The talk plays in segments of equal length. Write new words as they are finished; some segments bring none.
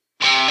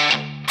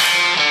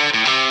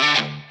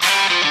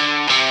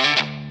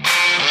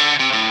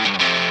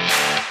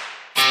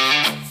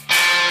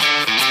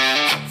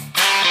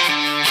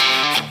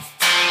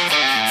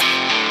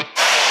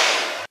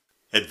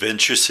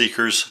Adventure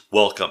Seekers,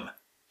 welcome.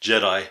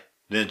 Jedi,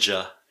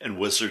 Ninja, and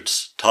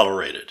Wizards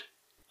tolerated.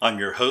 I'm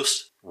your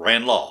host,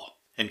 Rand Law,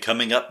 and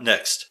coming up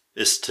next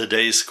is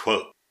today's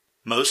quote.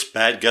 Most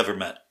bad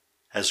government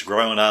has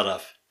grown out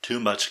of too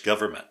much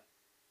government.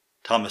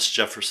 Thomas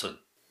Jefferson.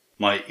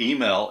 My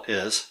email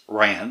is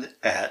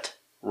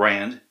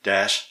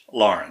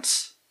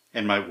rand@rand-lawrence,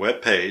 and my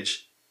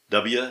webpage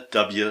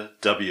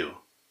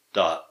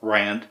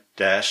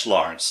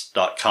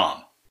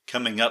www.rand-lawrence.com.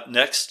 Coming up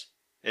next,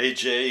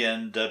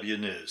 AJNW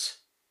News.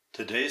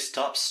 Today's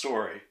top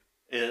story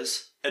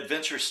is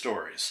Adventure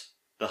Stories.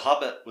 The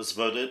Hobbit was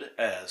voted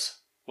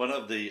as one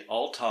of the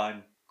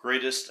all-time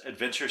greatest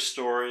adventure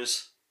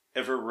stories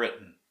ever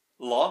written.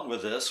 Along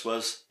with this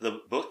was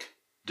the book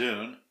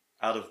Dune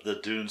out of the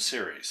Dune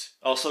series.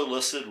 Also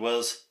listed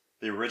was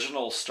the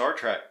original Star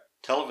Trek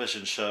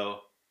television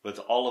show with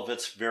all of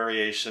its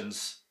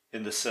variations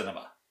in the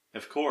cinema.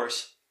 Of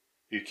course,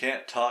 you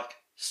can't talk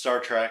Star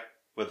Trek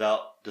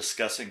without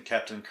discussing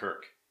Captain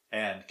Kirk.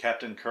 And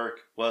Captain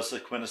Kirk was the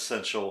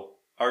quintessential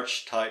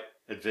archetype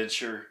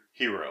adventure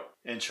hero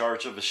in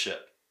charge of a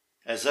ship.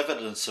 As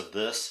evidence of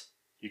this,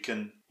 you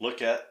can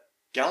look at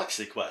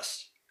Galaxy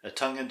Quest, a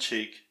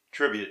tongue-in-cheek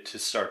tribute to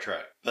Star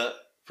Trek.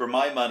 But for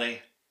my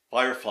money,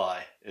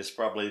 Firefly is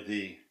probably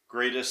the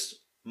greatest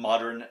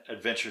modern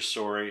adventure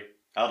story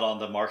out on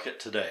the market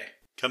today.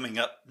 Coming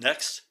up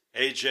next,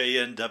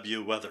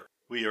 AJNW weather.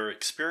 We are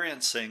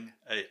experiencing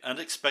an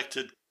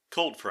unexpected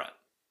cold front,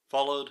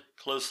 followed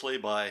closely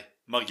by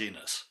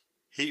mugginess,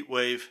 heat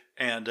wave,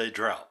 and a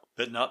drought,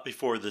 but not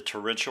before the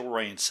torrential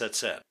rain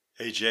sets in.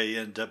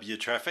 AJNW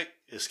traffic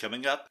is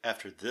coming up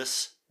after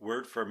this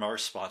word from our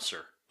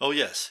sponsor. Oh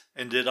yes,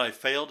 and did I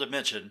fail to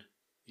mention,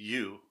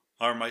 you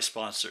are my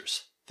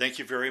sponsors. Thank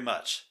you very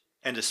much.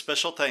 And a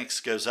special thanks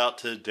goes out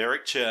to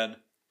Derek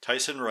Chen,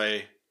 Tyson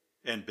Ray,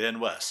 and Ben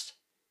West.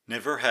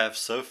 Never have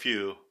so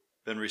few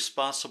been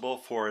responsible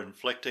for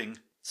inflicting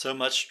so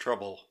much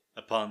trouble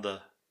upon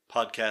the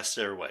podcast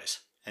airways.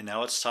 And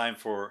now it's time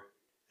for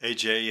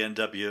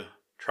AJNW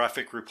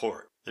traffic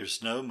report.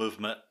 There's no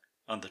movement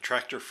on the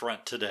tractor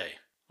front today.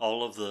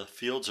 All of the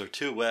fields are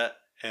too wet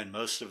and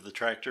most of the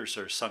tractors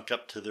are sunk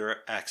up to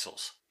their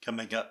axles.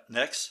 Coming up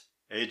next,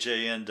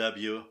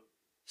 AJNW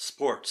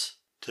sports.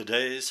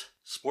 Today's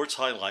sports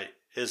highlight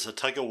is a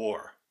tug of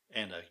war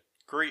and a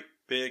great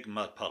big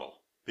mud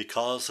puddle.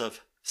 Because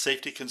of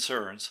safety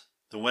concerns,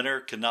 the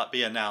winner cannot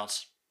be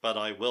announced, but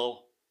I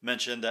will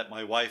mention that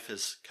my wife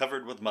is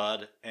covered with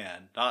mud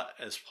and not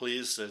as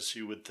pleased as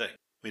you would think.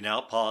 We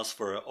now pause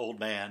for an old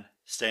man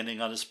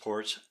standing on his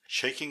porch,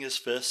 shaking his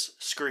fists,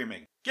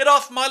 screaming, "Get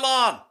off my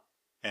lawn!"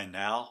 And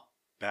now,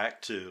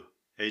 back to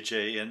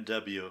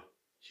AJNW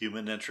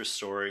Human Interest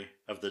Story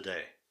of the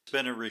Day. It's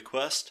been a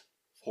request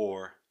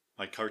for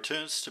my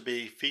cartoons to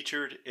be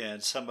featured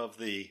in some of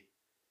the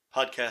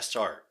podcast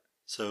art.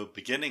 So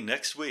beginning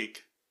next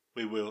week,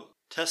 we will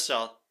test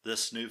out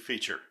this new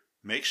feature.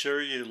 Make sure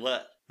you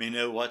let me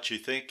know what you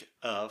think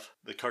of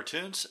the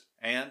cartoons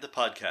and the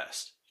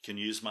podcast. You can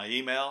use my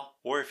email,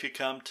 or if you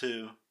come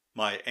to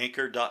my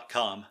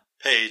anchor.com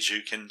page,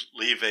 you can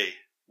leave a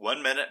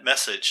 1-minute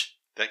message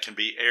that can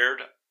be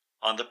aired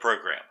on the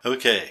program.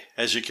 Okay,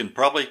 as you can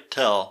probably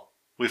tell,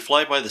 we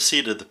fly by the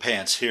seat of the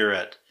pants here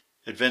at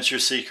Adventure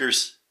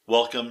Seekers.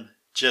 Welcome,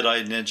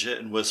 Jedi, Ninja,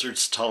 and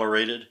Wizards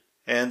tolerated.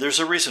 And there's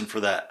a reason for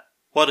that.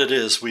 What it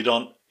is, we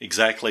don't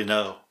exactly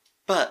know.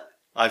 But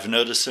I've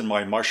noticed in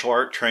my martial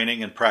art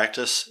training and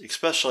practice,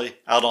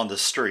 especially out on the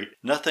street,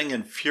 nothing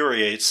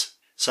infuriates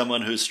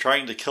someone who's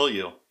trying to kill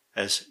you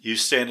as you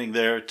standing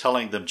there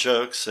telling them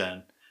jokes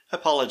and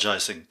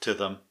apologizing to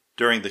them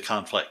during the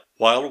conflict.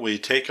 While we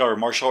take our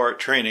martial art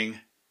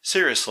training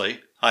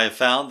seriously, I have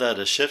found that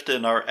a shift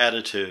in our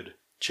attitude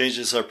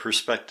changes our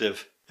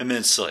perspective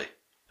immensely.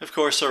 Of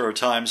course, there are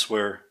times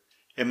where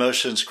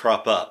emotions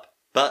crop up,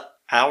 but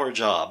our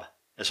job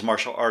as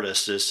martial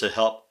artists is to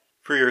help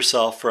free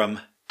yourself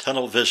from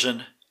tunnel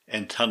vision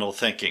and tunnel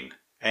thinking.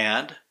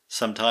 And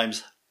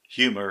sometimes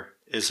humor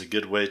is a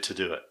good way to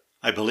do it.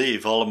 I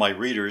believe all of my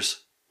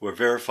readers will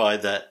verify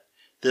that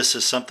this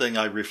is something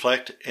I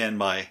reflect in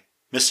my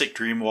Mystic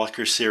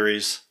Dreamwalker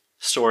series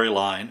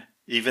storyline,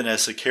 even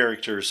as the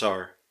characters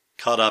are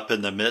caught up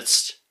in the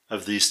midst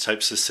of these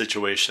types of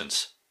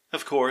situations.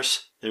 Of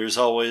course, there's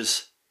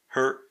always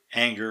hurt,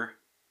 anger,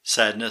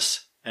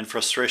 sadness, and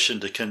frustration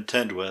to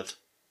contend with,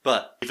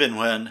 but even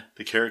when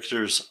the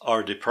characters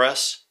are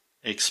depressed,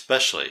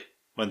 especially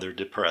when they're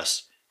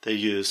depressed, they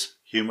use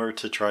humor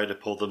to try to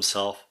pull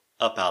themselves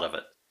up out of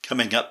it.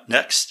 Coming up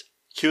next,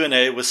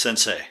 Q&A with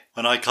Sensei.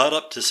 When I caught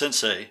up to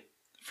Sensei,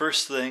 the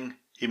first thing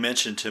he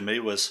mentioned to me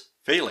was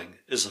failing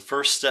is the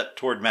first step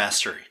toward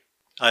mastery.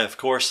 I, of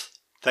course,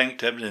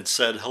 thanked him and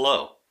said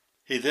hello.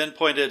 He then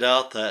pointed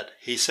out that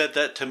he said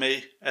that to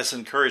me as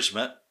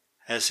encouragement,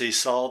 as he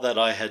saw that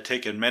I had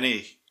taken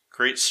many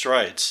great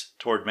strides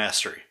toward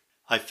mastery.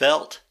 I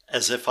felt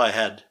as if I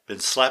had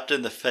been slapped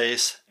in the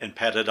face and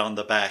patted on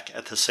the back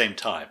at the same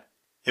time.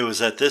 It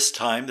was at this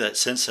time that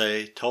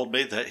Sensei told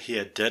me that he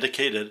had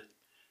dedicated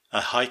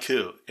a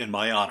haiku in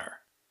my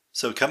honor.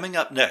 So coming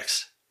up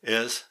next,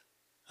 is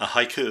a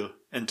haiku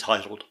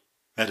entitled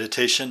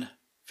Meditation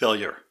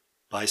Failure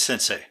by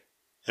Sensei.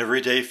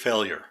 Everyday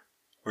failure,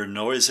 where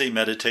noisy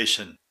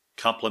meditation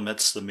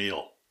complements the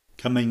meal.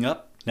 Coming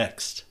up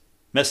next,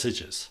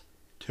 messages.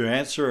 To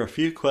answer a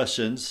few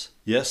questions,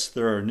 yes,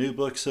 there are new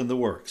books in the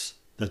works.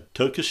 The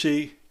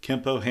Tokushi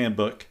Kempo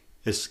Handbook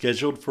is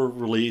scheduled for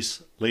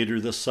release later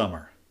this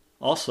summer.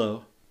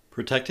 Also,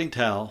 Protecting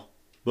Tao,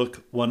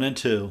 Book 1 and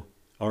 2,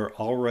 are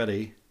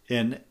already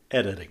in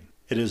editing.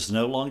 It is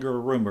no longer a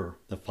rumor.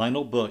 The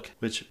final book,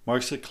 which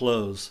marks the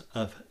close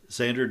of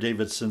Xander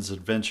Davidson's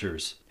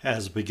adventures,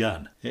 has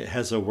begun. It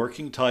has a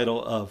working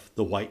title of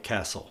The White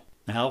Castle.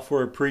 Now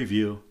for a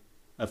preview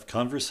of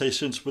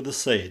Conversations with the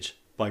Sage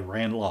by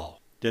Rand Law.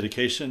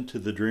 Dedication to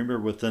the Dreamer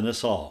Within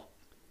Us All.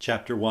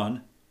 Chapter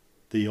 1,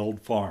 The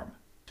Old Farm.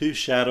 Two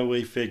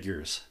shadowy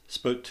figures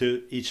spoke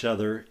to each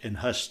other in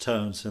hushed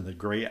tones in the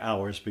gray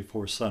hours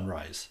before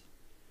sunrise.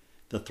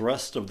 The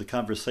thrust of the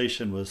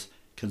conversation was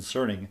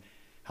concerning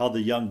how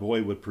the young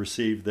boy would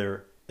perceive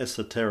their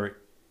esoteric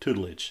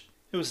tutelage.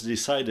 It was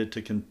decided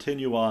to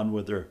continue on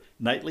with their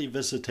nightly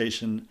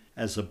visitation,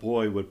 as the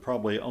boy would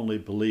probably only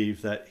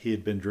believe that he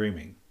had been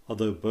dreaming,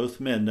 although both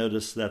men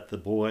noticed that the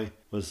boy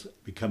was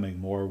becoming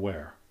more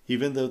aware,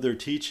 even though their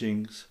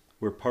teachings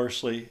were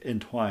partially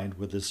entwined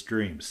with his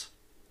dreams.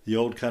 The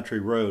old country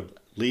road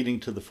leading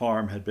to the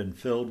farm had been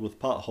filled with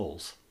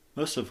potholes,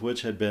 most of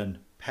which had been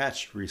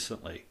patched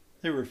recently.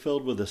 They were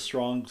filled with a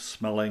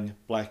strong-smelling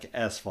black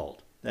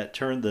asphalt that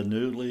turned the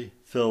newly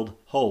filled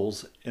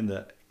holes in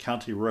the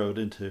county road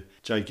into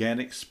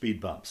gigantic speed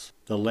bumps.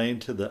 The lane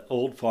to the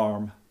old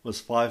farm was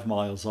 5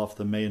 miles off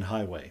the main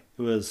highway.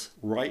 It was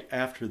right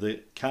after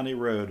the county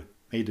road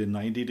made a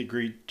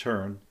 90-degree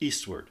turn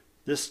eastward.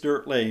 This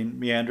dirt lane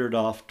meandered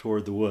off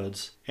toward the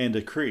woods and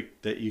a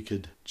creek that you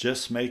could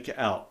just make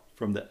out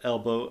from the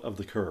elbow of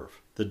the curve.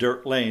 The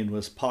dirt lane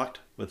was pocked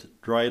with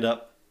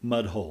dried-up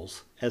mud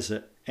holes as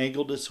it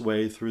angled its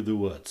way through the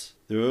woods.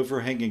 The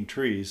overhanging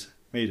trees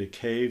made a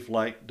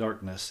cave-like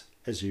darkness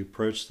as you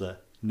approached the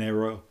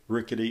narrow,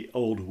 rickety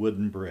old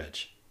wooden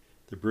bridge.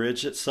 The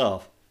bridge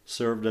itself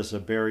served as a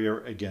barrier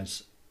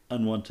against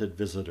unwanted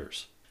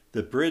visitors.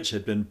 The bridge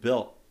had been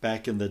built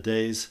back in the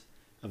days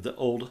of the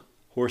old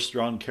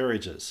horse-drawn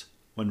carriages,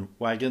 when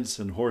wagons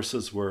and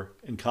horses were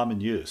in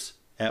common use.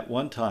 At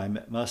one time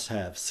it must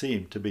have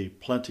seemed to be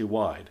plenty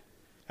wide.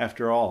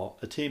 After all,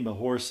 a team of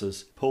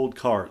horses pulled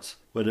carts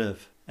would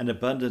have an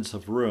abundance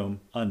of room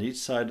on each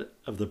side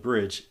of the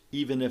bridge,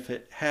 even if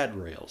it had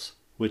rails,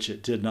 which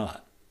it did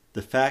not.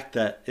 The fact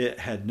that it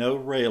had no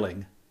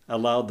railing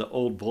allowed the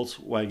old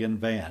Volkswagen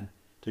van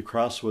to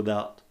cross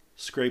without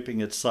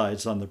scraping its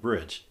sides on the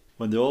bridge.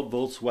 When the old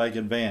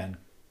Volkswagen van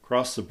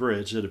crossed the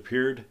bridge, it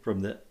appeared from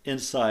the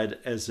inside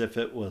as if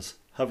it was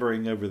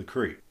hovering over the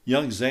creek.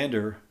 Young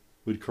Xander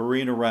would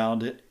careen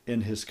around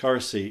in his car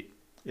seat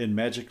in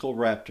Magical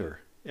Raptor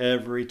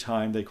every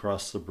time they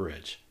crossed the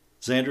bridge.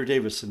 Xander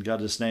Davidson got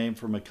his name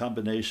from a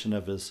combination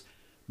of his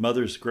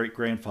mother's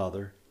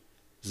great-grandfather,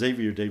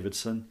 Xavier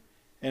Davidson,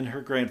 and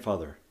her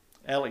grandfather,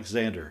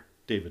 Alexander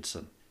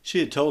Davidson. She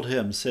had told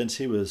him since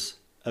he was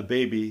a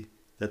baby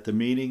that the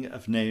meaning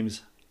of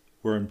names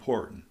were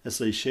important, as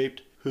they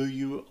shaped who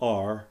you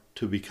are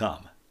to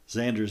become.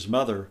 Xander's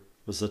mother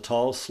was a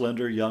tall,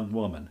 slender young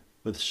woman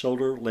with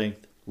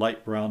shoulder-length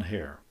light brown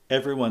hair.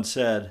 Everyone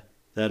said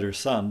that her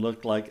son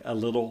looked like a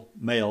little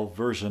male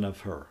version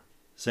of her.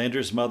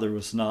 Xander's mother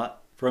was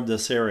not from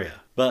this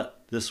area,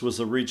 but this was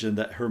a region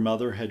that her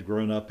mother had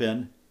grown up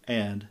in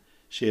and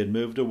she had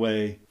moved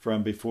away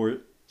from before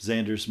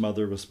Xander's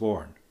mother was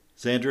born.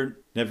 Xander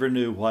never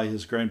knew why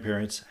his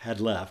grandparents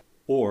had left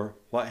or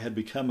what had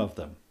become of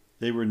them.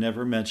 They were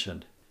never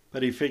mentioned,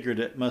 but he figured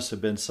it must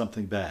have been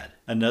something bad.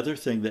 Another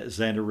thing that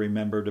Xander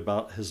remembered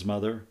about his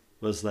mother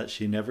was that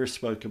she never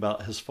spoke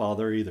about his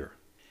father either.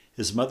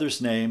 His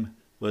mother's name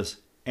was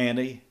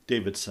Annie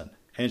Davidson,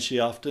 and she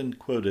often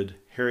quoted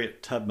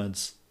Harriet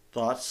Tubman's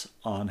thoughts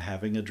on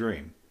having a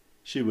dream.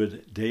 She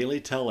would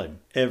daily tell him,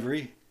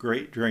 "Every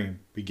great dream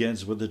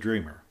begins with a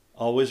dreamer.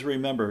 Always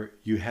remember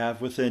you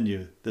have within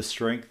you the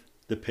strength,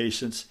 the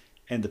patience,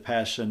 and the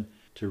passion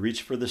to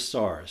reach for the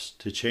stars,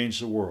 to change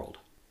the world."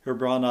 Her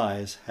brown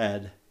eyes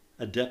had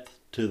a depth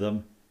to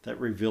them that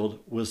revealed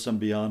wisdom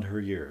beyond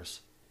her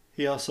years.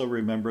 He also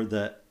remembered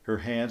that her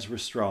hands were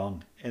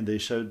strong and they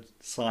showed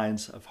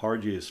signs of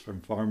hard use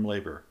from farm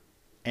labor.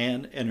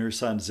 Anne and her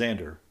son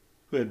Xander,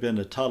 who had been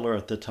a toddler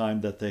at the time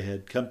that they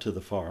had come to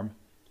the farm,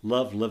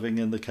 loved living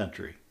in the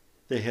country.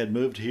 They had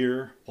moved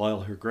here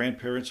while her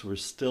grandparents were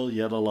still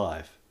yet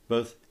alive.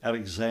 Both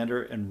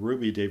Alexander and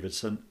Ruby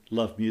Davidson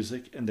loved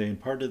music, and they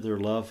imparted their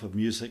love of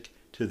music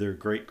to their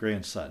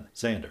great-grandson,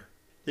 Xander.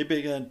 They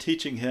began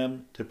teaching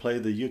him to play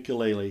the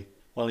ukulele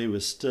while he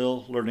was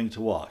still learning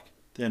to walk.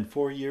 Then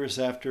 4 years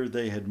after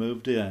they had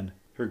moved in,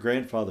 her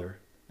grandfather,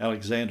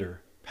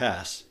 Alexander,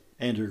 passed,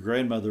 and her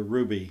grandmother,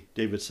 Ruby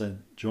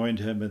Davidson, joined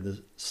him in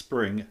the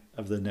spring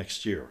of the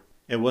next year.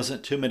 It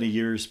wasn't too many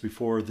years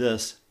before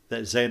this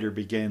that Xander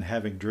began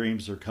having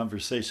dreams or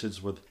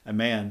conversations with a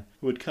man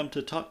who would come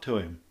to talk to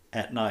him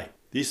at night.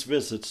 These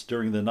visits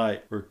during the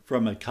night were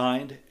from a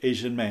kind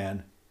Asian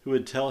man who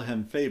would tell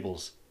him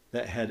fables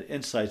that had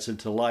insights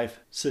into life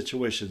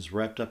situations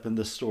wrapped up in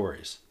the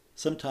stories.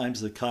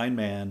 Sometimes the kind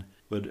man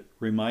would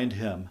remind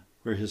him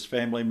where his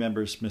family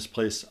members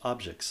misplaced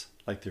objects,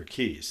 like their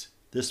keys.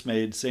 This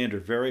made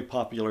Xander very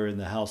popular in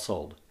the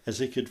household, as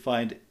he could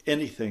find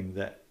anything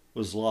that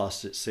was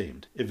lost, it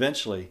seemed.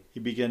 Eventually, he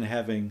began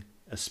having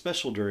a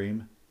special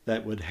dream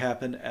that would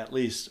happen at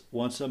least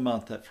once a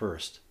month at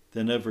first.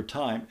 Then over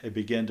time, it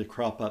began to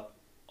crop up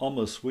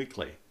almost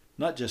weekly.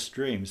 Not just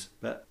dreams,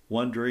 but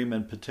one dream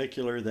in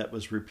particular that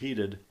was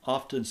repeated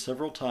often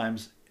several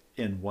times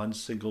in one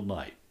single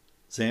night.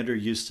 Xander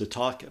used to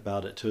talk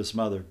about it to his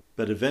mother,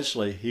 but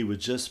eventually he would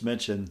just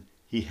mention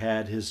he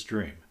had his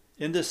dream.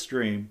 In this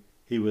dream,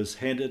 he was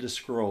handed a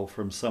scroll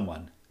from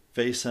someone,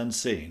 face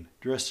unseen,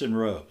 dressed in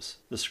robes.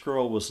 The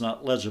scroll was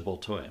not legible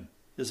to him.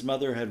 His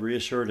mother had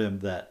reassured him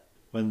that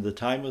when the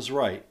time was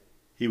right,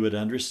 he would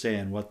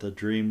understand what the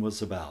dream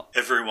was about.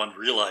 Everyone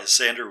realized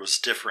Xander was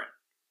different,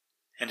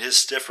 and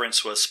his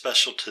difference was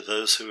special to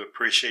those who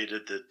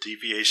appreciated the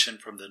deviation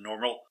from the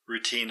normal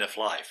routine of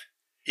life.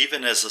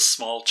 Even as a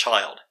small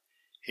child,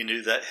 he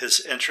knew that his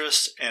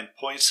interests and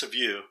points of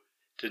view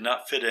did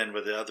not fit in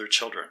with the other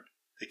children.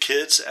 The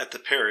kids at the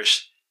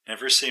parish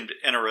never seemed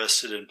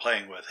interested in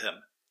playing with him,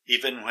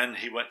 even when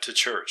he went to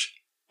church,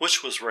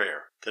 which was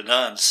rare. The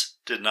nuns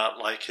did not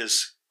like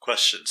his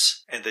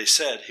questions, and they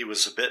said he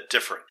was a bit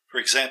different. For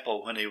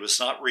example, when he was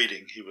not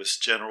reading, he was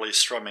generally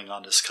strumming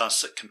on his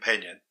constant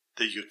companion,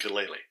 the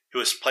ukulele. It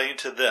was plain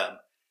to them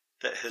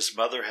that his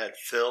mother had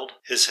filled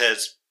his head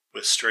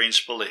with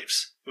strange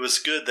beliefs. It was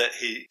good that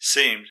he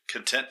seemed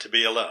content to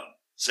be alone.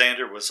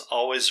 Xander was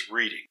always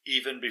reading,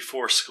 even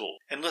before school,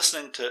 and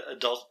listening to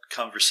adult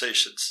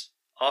conversations.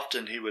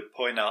 Often he would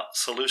point out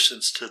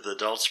solutions to the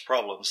adults'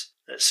 problems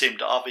that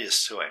seemed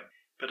obvious to him,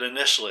 but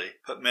initially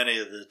put many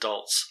of the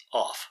adults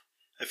off.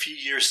 A few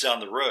years down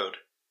the road,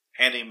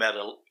 Annie met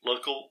a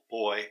local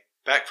boy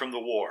back from the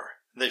war,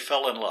 and they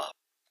fell in love.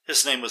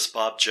 His name was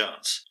Bob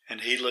Jones,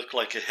 and he looked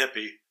like a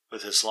hippie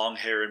with his long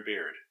hair and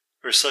beard,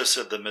 or so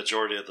said the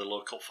majority of the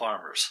local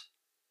farmers.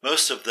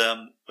 Most of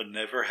them would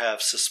never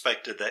have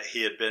suspected that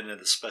he had been in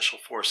the Special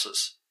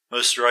Forces.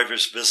 Most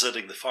drivers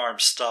visiting the farm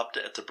stopped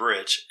at the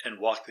bridge and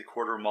walked the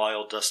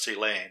quarter-mile dusty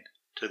lane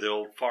to the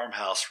old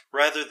farmhouse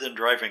rather than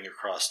driving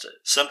across it.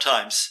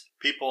 Sometimes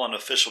people on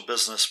official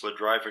business would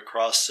drive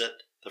across it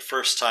the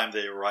first time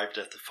they arrived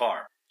at the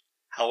farm.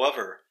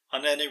 However,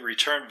 on any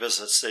return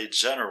visits, they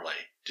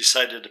generally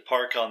decided to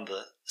park on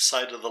the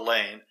side of the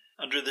lane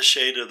under the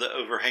shade of the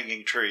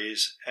overhanging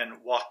trees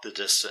and walk the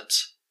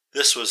distance.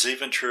 This was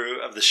even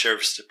true of the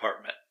sheriff's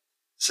department.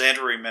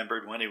 Xander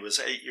remembered when he was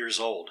 8 years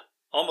old,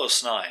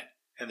 almost 9,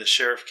 and the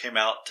sheriff came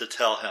out to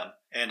tell him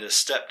and his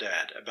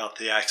stepdad about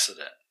the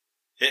accident.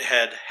 It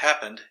had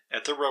happened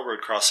at the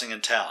railroad crossing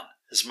in town.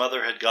 His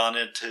mother had gone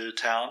into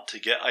town to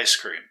get ice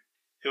cream.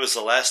 It was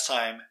the last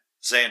time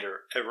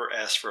Xander ever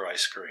asked for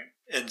ice cream.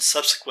 In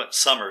subsequent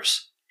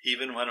summers,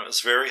 even when it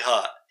was very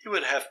hot, he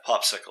would have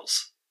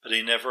popsicles. But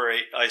he never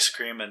ate ice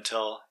cream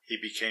until he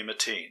became a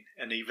teen,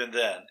 and even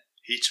then,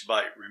 each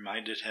bite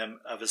reminded him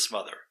of his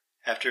mother.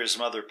 After his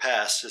mother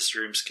passed, his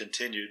dreams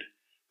continued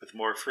with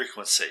more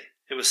frequency.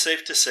 It was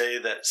safe to say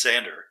that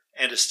Xander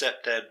and his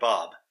stepdad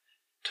Bob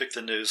took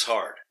the news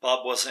hard.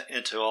 Bob wasn't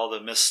into all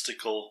the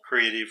mystical,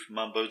 creative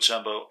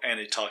mumbo-jumbo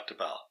Annie talked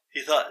about.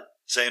 He thought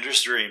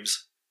Xander's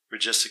dreams were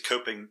just a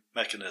coping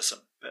mechanism,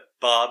 but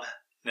Bob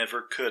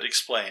never could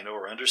explain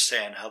or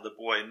understand how the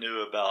boy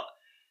knew about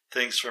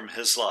things from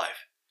his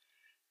life,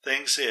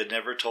 things he had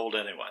never told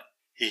anyone.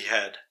 He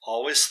had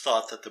always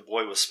thought that the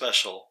boy was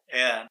special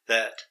and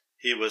that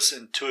he was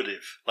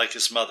intuitive like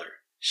his mother.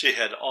 She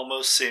had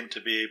almost seemed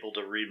to be able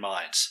to read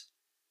minds.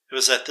 It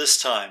was at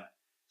this time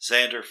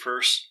Xander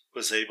first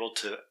was able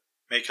to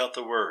make out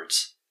the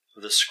words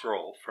of the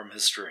scroll from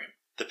his dream.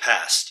 The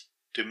past.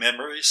 Do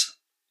memories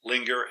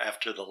linger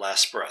after the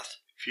last breath?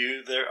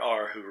 Few there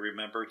are who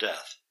remember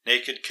death.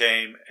 Naked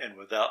came and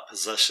without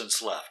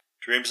possessions left.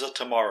 Dreams of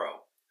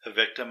tomorrow, a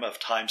victim of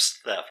time's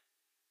theft.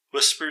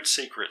 Whispered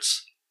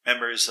secrets,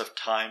 memories of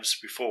times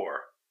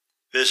before.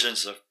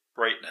 Visions of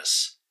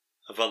brightness,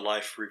 of a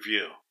life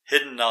review.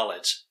 Hidden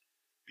knowledge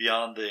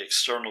beyond the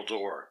external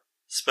door.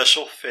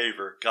 Special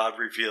favor God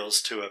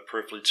reveals to a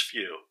privileged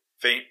few.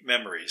 Faint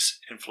memories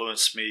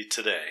influence me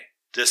today.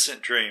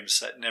 Distant dreams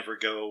that never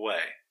go away.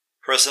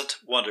 Present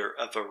wonder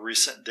of a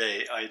recent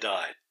day I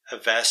died. A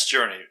vast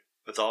journey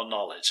with all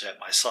knowledge at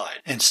my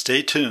side. And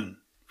stay tuned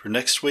for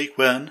next week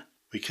when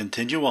we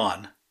continue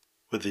on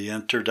with the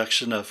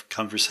introduction of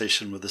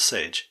Conversation with a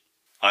Sage.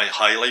 I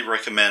highly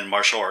recommend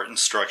martial art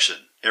instruction.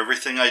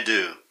 Everything I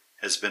do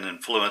has been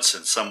influenced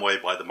in some way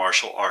by the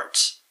martial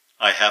arts.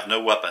 I have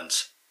no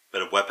weapons,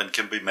 but a weapon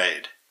can be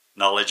made.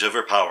 Knowledge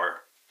over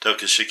power.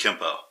 Tokushi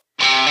Kimpo.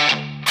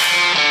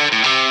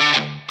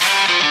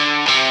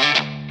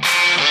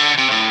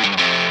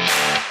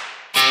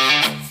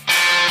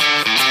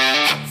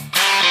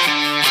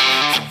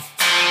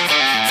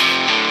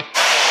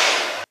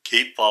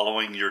 Keep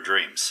following your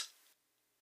dreams.